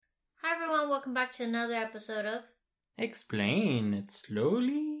welcome back to another episode of... Explain it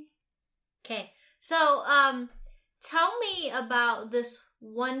slowly. Okay, so, tell me about this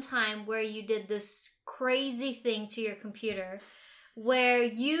one time where you did this crazy thing to your computer where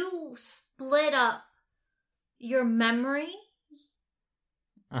you split up your memory.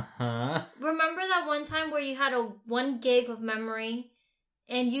 Uh-huh. Remember that one time where you had 1 gig of memory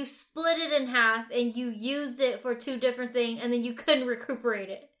and you split it in half and you used it for 2 different things and then you couldn't recuperate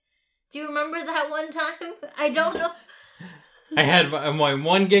it? Do you remember that one time? I don't know. I had my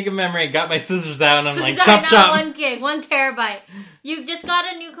 1 gig of memory, got my scissors out, and I'm like, Sorry, chop, not chop. 1 gig, 1 terabyte. You just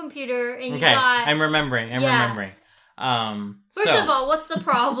got a new computer and you Okay, got... I'm remembering. First of all, what's the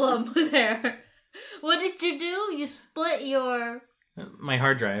problem there? What did you do? You split your... My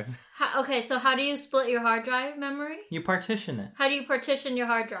hard drive. Okay, so how do you split your hard drive memory? You partition it. How do you partition your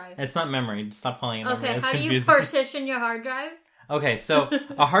hard drive? It's not memory. Stop calling it memory. Okay, It's how confusing. do you partition your hard drive? Okay, so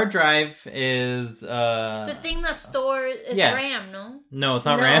a hard drive is... The thing that stores... It's RAM, no? No, it's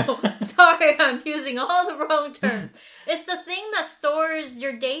not RAM. Sorry, I'm using all the wrong terms. It's the thing that stores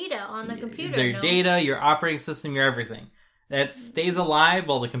your data on the computer, Your data, your operating system, your everything. That stays alive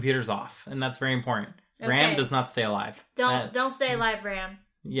while the computer's off, and that's very important. Okay. RAM does not stay alive. Don't stay alive, RAM.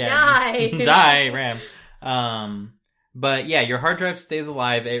 Yeah. Die. Die, RAM. But yeah, your hard drive stays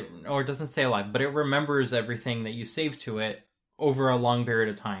alive, or it doesn't stay alive, but it remembers everything that you save to it over a long period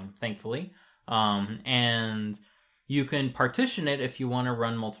of time, thankfully. And you can partition it if you want to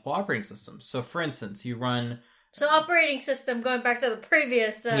run multiple operating systems. So for instance, you run... So operating system, going back to the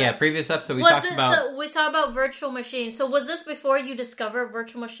previous... previous episode we talked about... So we talked about virtual machines. So was this before you discovered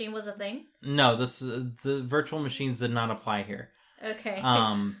virtual machine was a thing? No, the virtual machines did not apply here. Okay.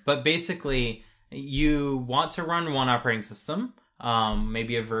 But basically, you want to run one operating system,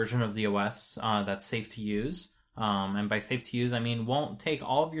 maybe a version of the OS that's safe to use. And by safe to use, I mean won't take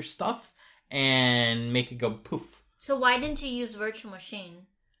all of your stuff and make it go poof. So why didn't you use virtual machine?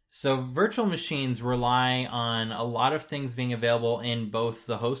 So virtual machines rely on a lot of things being available in both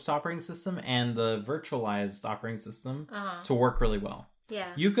the host operating system and the virtualized operating system to work really well. Yeah.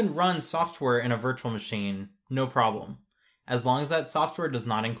 You can run software in a virtual machine, no problem. As long as that software does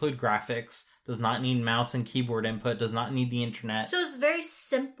not include graphics, does not need mouse and keyboard input, does not need the internet. So it's very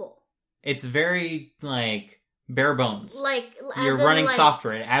simple. It's very, bare bones. You're as running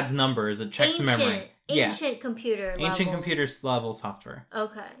software. It adds numbers. It checks memory. Ancient computer level. Ancient computer level software.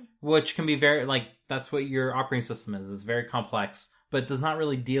 Okay. Which can be very, that's what your operating system is. It's very complex, but does not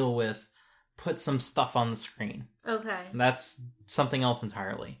really deal with put some stuff on the screen. Okay. That's something else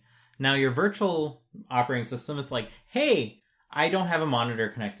entirely. Now, your virtual operating system is like, hey, I don't have a monitor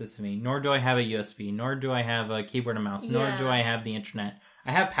connected to me, nor do I have a USB, nor do I have a keyboard and mouse, nor do I have the internet.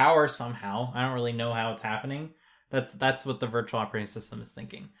 I have power somehow. I don't really know how it's happening. That's what the virtual operating system is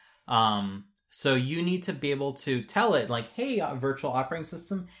thinking. So you need to be able to tell it, hey, virtual operating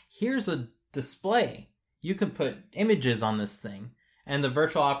system, here's a display. You can put images on this thing. And the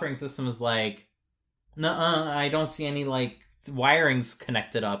virtual operating system is like, nuh-uh, I don't see any, wirings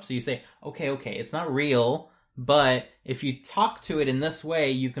connected up. So you say, okay, it's not real, but if you talk to it in this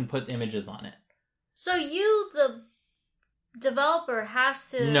way, you can put images on it. So you, the developer,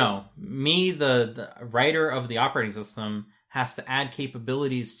 has to... No, me, the writer of the operating system, has to add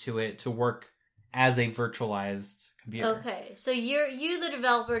capabilities to it to work as a virtualized computer. Okay, so you, the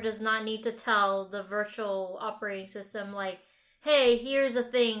developer, does not need to tell the virtual operating system, hey, here's a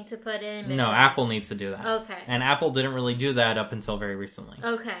thing to put in images. No, Apple needs to do that. Okay. And Apple didn't really do that up until very recently.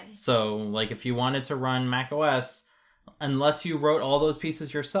 Okay. So, if you wanted to run macOS, unless you wrote all those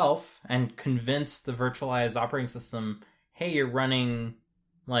pieces yourself and convinced the virtualized operating system, hey, you're running,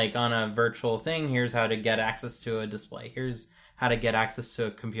 on a virtual thing, here's how to get access to a display. Here's how to get access to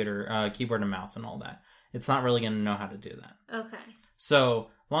a computer, keyboard and mouse and all that. It's not really going to know how to do that. Okay. So,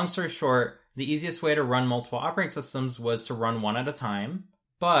 long story short, the easiest way to run multiple operating systems was to run one at a time,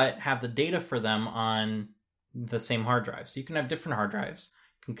 but have the data for them on the same hard drive. So you can have different hard drives.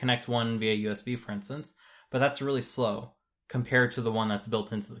 You can connect one via USB, for instance, but that's really slow compared to the one that's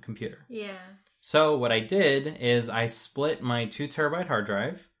built into the computer. Yeah. So what I did is I split my 2 terabyte hard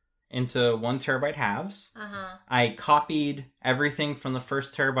drive into 1 terabyte halves. I copied everything from the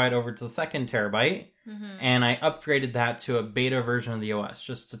first terabyte over to the second terabyte, and I upgraded that to a beta version of the OS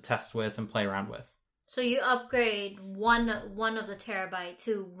just to test with and play around with. So you upgrade one of the terabyte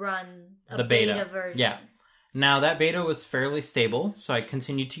to run the beta version. Yeah. Now that beta was fairly stable, so I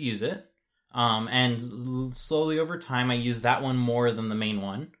continued to use it. And slowly over time, I used that one more than the main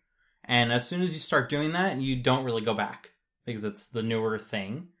one. And as soon as you start doing that, you don't really go back because it's the newer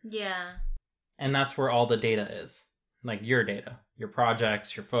thing. Yeah. And that's where all the data is. like your data, your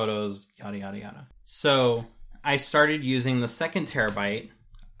projects, your photos, yada, yada, yada. So I started using the 2 terabyte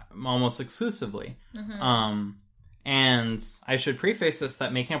almost exclusively. And I should preface this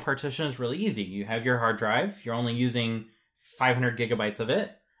that making a partition is really easy. You have your hard drive, you're only using 500 gigabytes of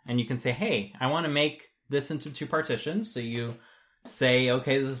it, and you can say, hey, I want to make this into 2 partitions. So you say,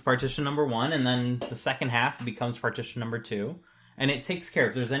 okay, this is partition number 1, and then the second half becomes partition number 2. And it takes care.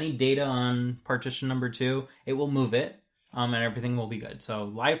 If there's any data on partition number 2, it will move it, and everything will be good. So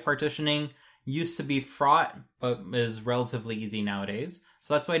live partitioning used to be fraught, but is relatively easy nowadays.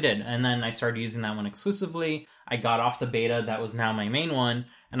 So that's what I did. And then I started using that one exclusively. I got off the beta. That was now my main one.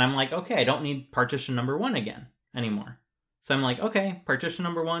 And I'm like, okay, I don't need partition number 1 again anymore. So I'm like, okay, partition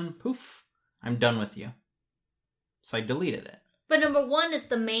number 1, poof, I'm done with you. So I deleted it. But number 1 is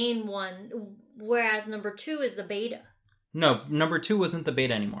the main one, whereas number 2 is the beta. No, number 2 wasn't the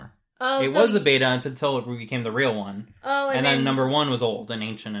beta anymore. Oh, it was the beta until it became the real one. Oh, and then number 1 was old and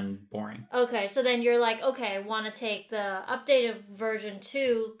ancient and boring. Okay, so then you're like, okay, I want to take the updated version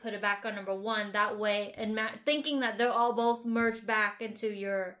 2, put it back on number 1, that way, and thinking that they're all both merged back into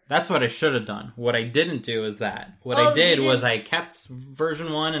your... That's what I should have done. What I didn't do is that. What I did was I kept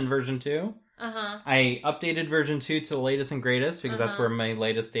version 1 and version 2. I updated version 2 to the latest and greatest, because that's where my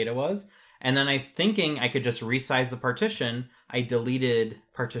latest data was. And then thinking I could just resize the partition, I deleted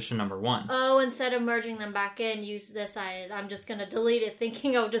partition number 1. Oh, instead of merging them back in, you decided, I'm just going to delete it,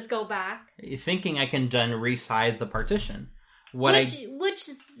 thinking I'll just go back. Thinking I can then resize the partition. Which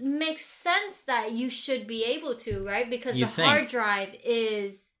makes sense that you should be able to, right? Because the hard drive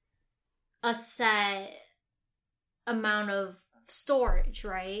is a set amount of storage,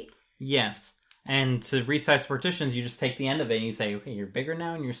 right? Yes. And to resize partitions, you just take the end of it and you say, okay, you're bigger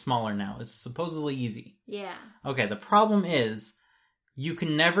now and you're smaller now. It's supposedly easy. Yeah. Okay, the problem is you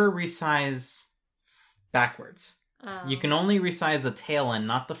can never resize backwards. You can only resize the tail end,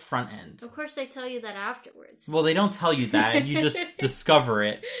 not the front end. Of course, they tell you that afterwards. Well, they don't tell you that. You just discover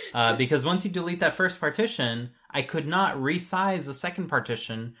it. Because once you delete that first partition, I could not resize the second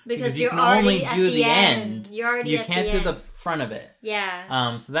partition because you can only do the end. You're already you at can't the do end. the front of it.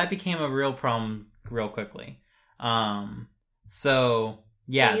 Yeah. So that became a real problem real quickly. So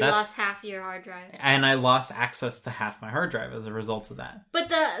you lost half your hard drive. And I lost access to half my hard drive as a result of that.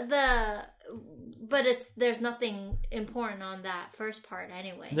 But there's nothing important on that first part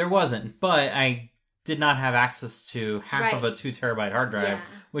anyway. There wasn't, but I did not have access to half of a 2 terabyte hard drive,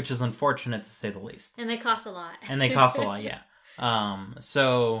 which is unfortunate to say the least. And they cost a lot. Yeah.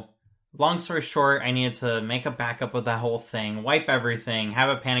 So long story short, I needed to make a backup of that whole thing, wipe everything, have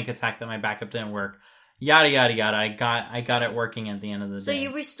a panic attack that my backup didn't work. Yada yada yada. I got it working at the end of the day. So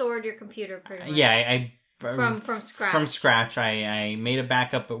you restored your computer pretty much. Yeah, I from scratch. From scratch, I made a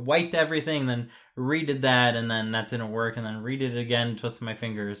backup, but wiped everything, then redid that, and then that didn't work, and then redid it again, twisted my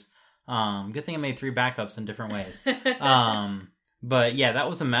fingers. Good thing I made 3 backups in different ways. But yeah, that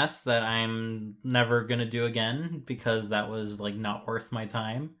was a mess that I'm never gonna do again because that was like not worth my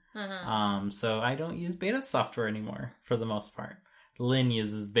time. So I don't use beta software anymore for the most part. Lynn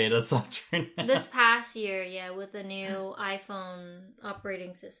uses beta software now. This past year, with the new iPhone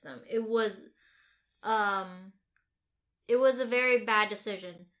operating system, it was a very bad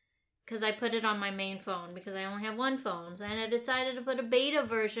decision because I put it on my main phone because I only have one phone, and I decided to put a beta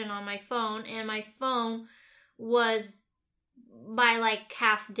version on my phone, and my phone was by like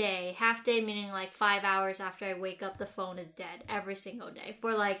half day meaning like 5 hours after I wake up, the phone is dead every single day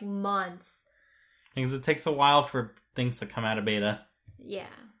for like months. Because it takes a while for things to come out of beta. Yeah.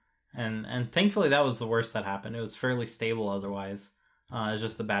 And thankfully that was the worst that happened. It was fairly stable otherwise. It's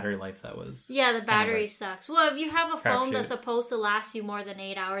just the battery life that was... Yeah, the battery sucks. Well, if you have a phone that's supposed to last you more than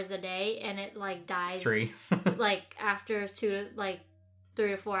 8 hours a day and it like dies 3 like after 3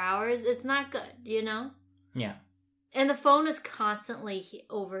 to 4 hours, it's not good, you know? Yeah. And the phone is constantly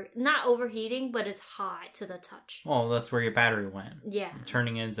not overheating, but it's hot to the touch. Well, that's where your battery went. Yeah.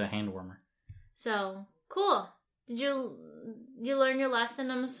 Turning it into a hand warmer. So, cool. Did you learn your lesson,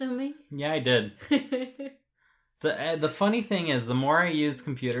 I'm assuming? Yeah, I did. The funny thing is, the more I use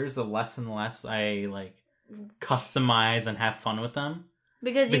computers, the less and less I customize and have fun with them.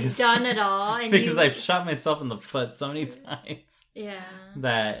 Because you've done it all, and because I've shot myself in the foot so many times. Yeah.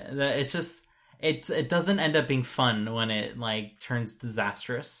 That it's just it doesn't end up being fun when it turns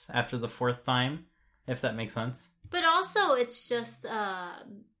disastrous after the 4th time, if that makes sense. But also, it's just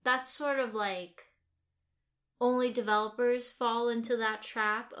that's sort of only developers fall into that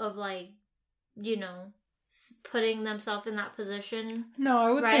trap of putting themselves in that position. No, I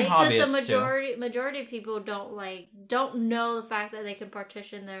would say hobbyists because the majority of people don't know the fact that they can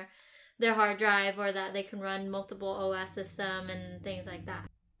partition their hard drive, or that they can run multiple OS system and things like that.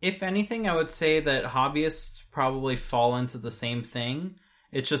 If anything, I would say that hobbyists probably fall into the same thing.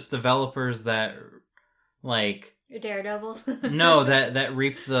 It's just developers that, like... Daredevils? No, that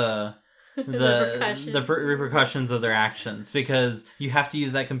reap the repercussions of their actions, because you have to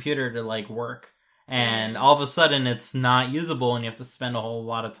use that computer to, like, work. And all of a sudden it's not usable and you have to spend a whole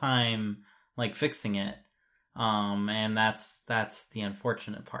lot of time, like, fixing it. And that's the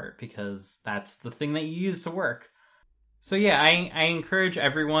unfortunate part, because that's the thing that you use to work. So yeah, I encourage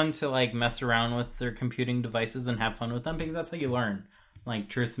everyone to, like, mess around with their computing devices and have fun with them, because that's how you learn. Like,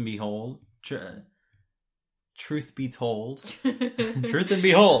 truth be told, truth be told, you can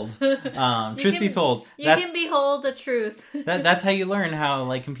behold the truth. That's how you learn how,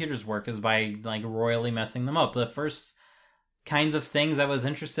 like, computers work, is by, like, royally messing them up. The first kinds of things I was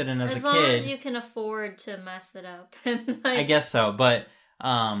interested in as a kid, as long as you can afford to mess it up. Like, I guess so. But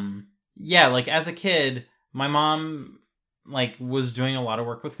yeah, like, as a kid, my mom, like, was doing a lot of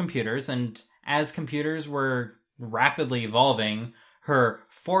work with computers, and as computers were rapidly evolving, her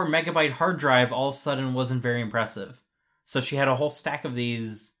 4 megabyte hard drive all of a sudden wasn't very impressive. So she had a whole stack of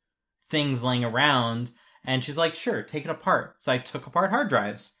these things laying around, and she's like, sure, take it apart. So I took apart hard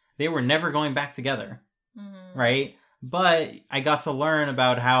drives. They were never going back together, right? But I got to learn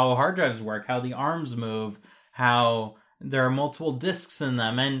about how hard drives work, how the arms move, how there are multiple disks in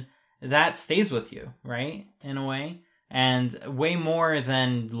them, and that stays with you, right? In a way. And way more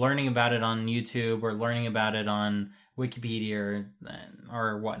than learning about it on YouTube or learning about it on Wikipedia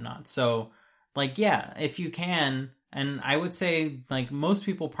or whatnot. So, like, yeah, if you can, and I would say, like, most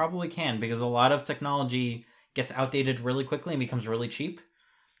people probably can, because a lot of technology gets outdated really quickly and becomes really cheap.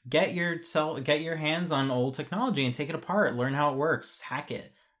 Get your hands on old technology and take it apart, learn how it works, hack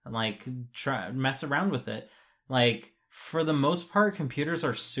it, and, like, mess around with it. Like, for the most part, computers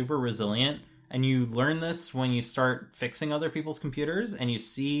are super resilient. And you learn this when you start fixing other people's computers, and you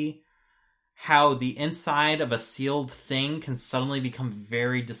see how the inside of a sealed thing can suddenly become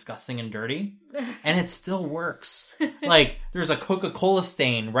very disgusting and dirty. And it still works. Like, there's a Coca-Cola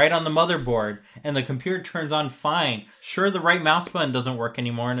stain right on the motherboard, and the computer turns on fine. Sure, the right mouse button doesn't work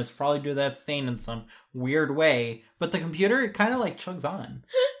anymore, and it's probably due to that stain in some weird way. But the computer, it kind of, like, chugs on.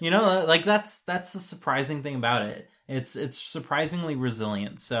 You know, like, that's the surprising thing about it. It's surprisingly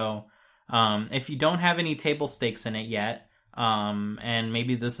resilient. So... if you don't have any table stakes in it yet, and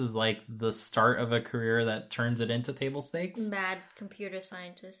maybe this is, like, the start of a career that turns it into table stakes. Mad computer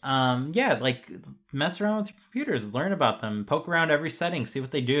scientist. Yeah, like, mess around with your computers, learn about them, poke around every setting, see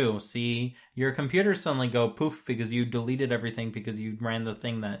what they do, see your computer suddenly go poof because you deleted everything because you ran the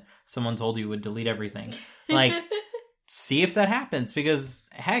thing that someone told you would delete everything. Like, see if that happens, because,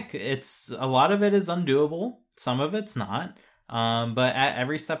 heck, a lot of it is undoable, some of it's not. But at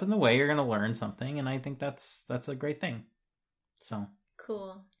every step in the way, you're going to learn something, and I think that's a great thing. So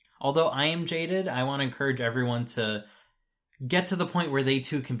cool. Although I am jaded, I want to encourage everyone to get to the point where they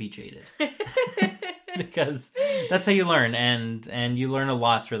too can be jaded, because that's how you learn, and you learn a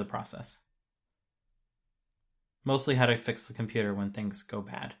lot through the process. Mostly how to fix the computer when things go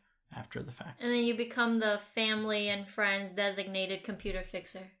bad after the fact, and then you become the family and friends designated computer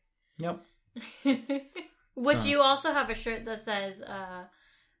fixer. Yep. Which you also have a shirt that says,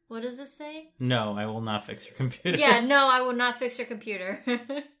 what does it say? No, I will not fix your computer. Yeah, no, I will not fix your computer.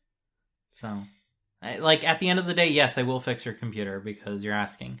 So, like, at the end of the day, yes, I will fix your computer because you're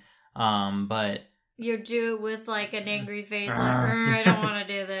asking. But... You do it with, like, an angry face, like, I don't want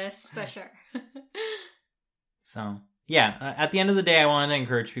to do this, but sure. So, yeah, at the end of the day, I want to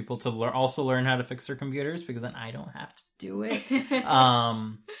encourage people to also learn how to fix their computers, because then I don't have to do it.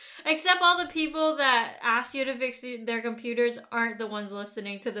 Except all the people that ask you to fix their computers aren't the ones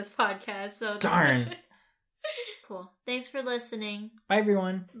listening to this podcast. So darn. Cool. Thanks for listening. Bye,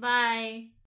 everyone. Bye.